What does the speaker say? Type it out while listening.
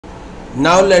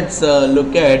Now let's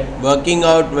look at working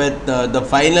out with the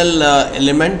final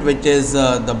element, which is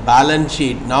the balance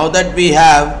sheet. Now that we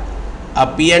have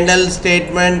a P&L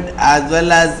statement as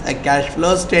well as a cash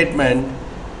flow statement,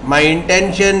 my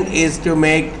intention is to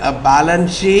make a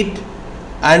balance sheet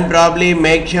and probably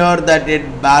make sure that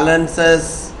it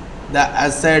balances the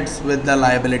assets with the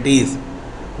liabilities.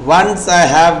 Once I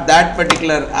have that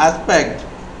particular aspect,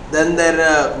 then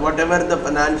whatever the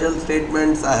financial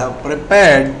statements I have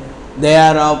prepared, they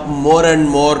are of more and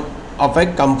more of a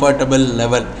comfortable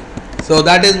level. So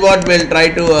that is what we'll try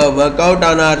to work out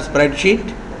on our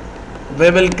spreadsheet.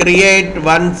 We will create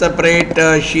one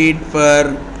separate sheet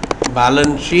for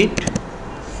balance sheet,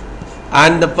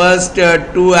 and the first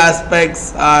two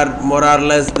aspects are more or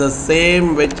less the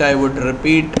same, which I would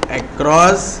repeat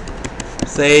across,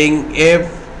 saying if,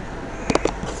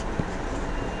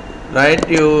 right,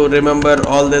 you remember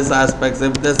all these aspects.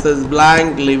 If this is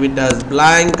blank, leave it as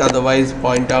blank, otherwise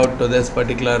point out to this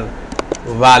particular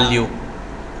value.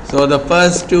 So the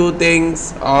first two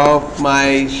things of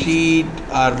my sheet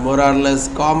are more or less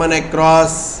common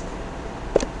across,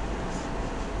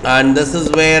 and this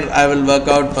is where I will work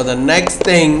out for the next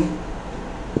thing.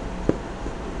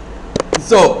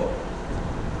 So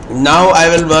now I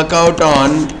will work out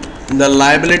on the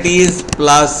liabilities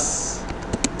plus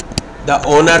the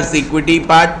owner's equity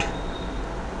part,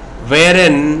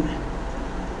 wherein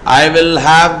I will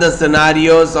have the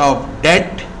scenarios of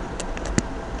debt,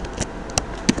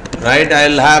 right? I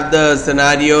will have the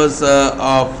scenarios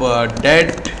of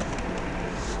debt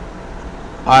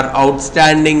or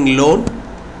outstanding loan.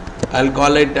 I'll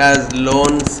call it as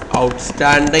loans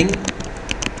outstanding,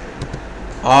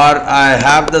 or I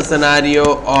have the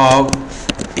scenario of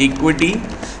equity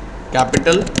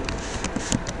capital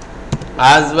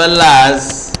as well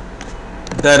as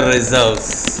the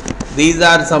reserves. These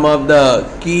are some of the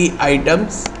key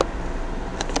items,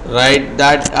 right,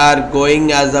 that are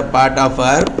going as a part of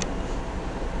our,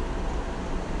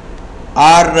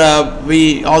 or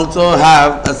we also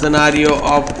have a scenario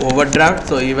of overdraft.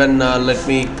 So even let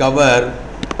me cover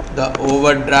the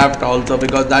overdraft also,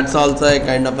 because that's also a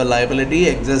kind of a liability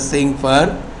existing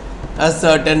for a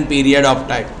certain period of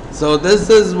time. So this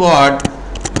is what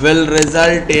will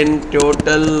result in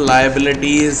total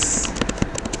liabilities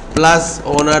plus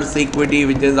owner's equity,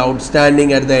 which is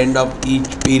outstanding at the end of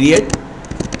each period.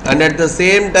 And at the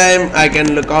same time, I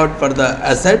can look out for the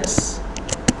assets,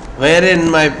 wherein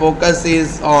my focus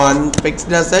is on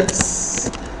fixed assets,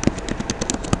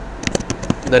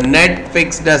 the net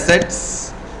fixed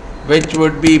assets, which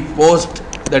would be post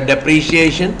the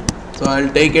depreciation. So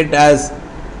I'll take it as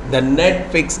the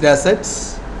net fixed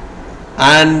assets.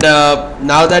 And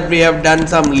now that we have done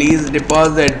some lease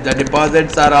deposit, the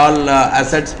deposits are all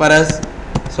assets for us,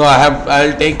 so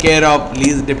I'll take care of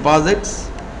lease deposits.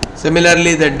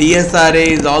 Similarly, the DSRA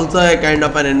is also a kind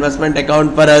of an investment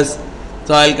account for us,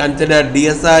 so I'll consider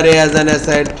DSRA as an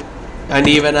asset, and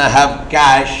even I have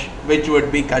cash, which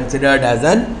would be considered as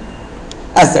an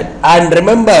asset. And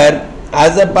remember,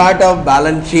 as a part of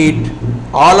balance sheet,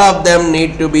 all of them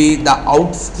need to be the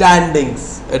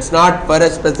outstandings. It's not for a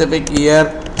specific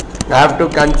year. I have to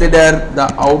consider the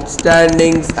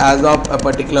outstandings as of a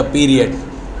particular period.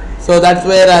 So that's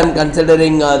where I am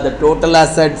considering the total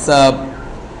assets.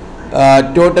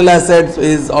 Total assets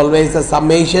is always a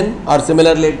summation, or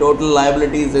similarly total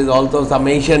liabilities is also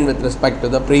summation with respect to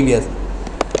the previous.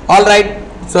 Alright,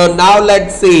 so now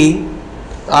let's see,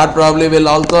 or probably we'll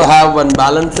also have one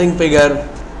balancing figure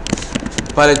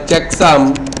for a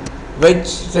checksum, which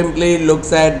simply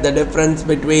looks at the difference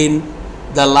between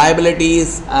the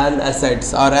liabilities and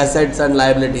assets, or assets and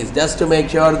liabilities, just to make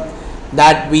sure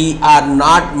that we are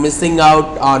not missing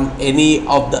out on any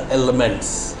of the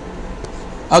elements.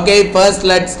 Okay, first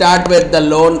let's start with the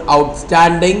loan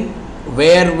outstanding,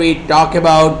 where we talk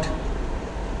about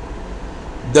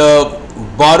the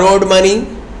borrowed money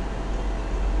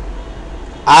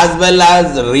as well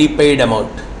as repaid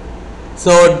amount.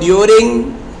 So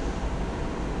during,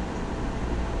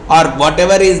 or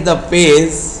whatever is the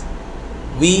phase,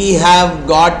 we have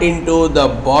got into the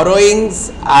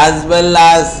borrowings as well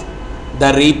as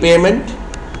the repayment.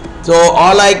 So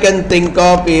all I can think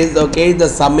of is, okay, the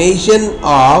summation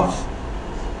of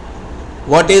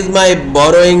what is my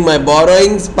borrowing. My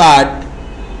borrowings part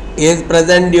is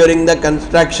present during the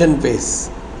construction phase,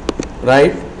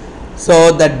 right?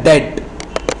 So the debt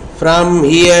from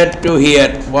here to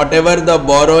here, whatever the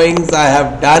borrowings I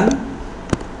have done,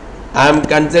 I am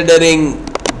considering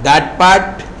that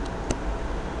part,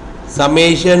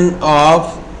 summation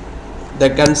of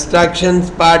the constructions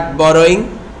part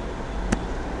borrowing,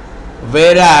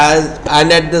 whereas,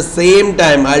 and at the same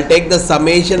time I'll take the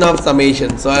summation of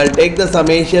summation. So I'll take the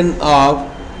summation of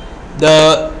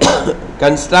the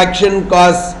construction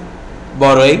cost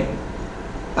borrowing,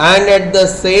 and at the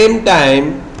same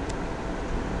time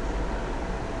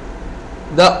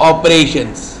the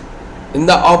operations. In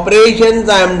the operations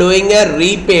I am doing a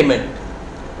repayment.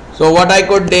 So what I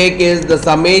could take is the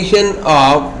summation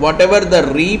of whatever the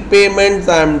repayments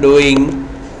I am doing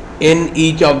in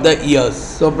each of the years.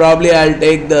 So probably I'll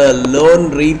take the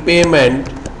loan repayment,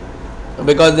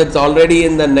 because it's already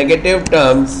in the negative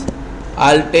terms.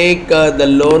 I'll take the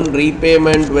loan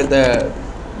repayment with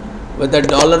a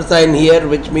dollar sign here,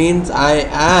 which means I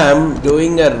am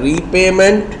doing a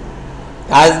repayment,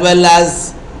 as well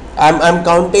as I'm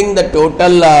counting the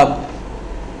total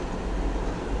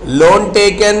loan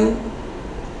taken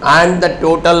and the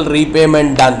total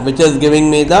repayment done, which is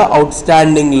giving me the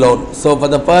outstanding loan. So for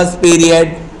the first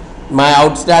period, my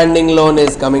outstanding loan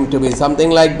is coming to be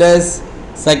something like this.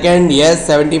 Second, yes,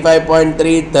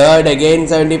 75.3. Third, again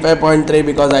 75.3,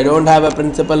 because I don't have a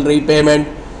principal repayment.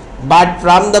 But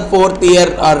from the fourth year,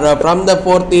 or from the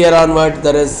fourth year onwards,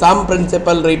 there is some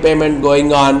principal repayment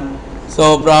going on.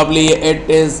 So probably it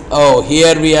is, oh,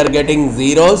 here we are getting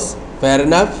zeros. Fair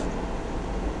enough,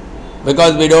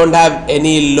 because we don't have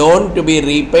any loan to be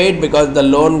repaid, because the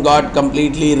loan got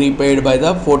completely repaid by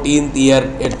the 14th year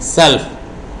itself.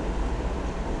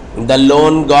 The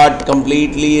loan got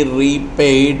completely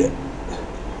repaid.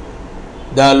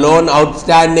 The loan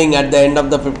outstanding at the end of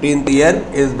the 15th year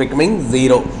is becoming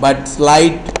zero. But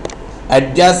slight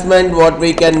adjustment what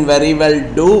we can very well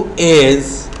do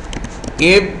is,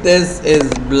 if this is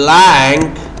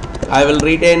blank, I will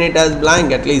retain it as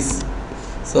blank at least,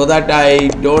 so that I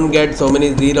don't get so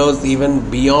many zeros even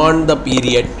beyond the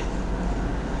period.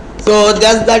 So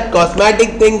just that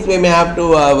cosmetic things we may have to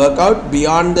work out.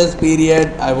 Beyond this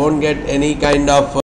period, I won't get any kind of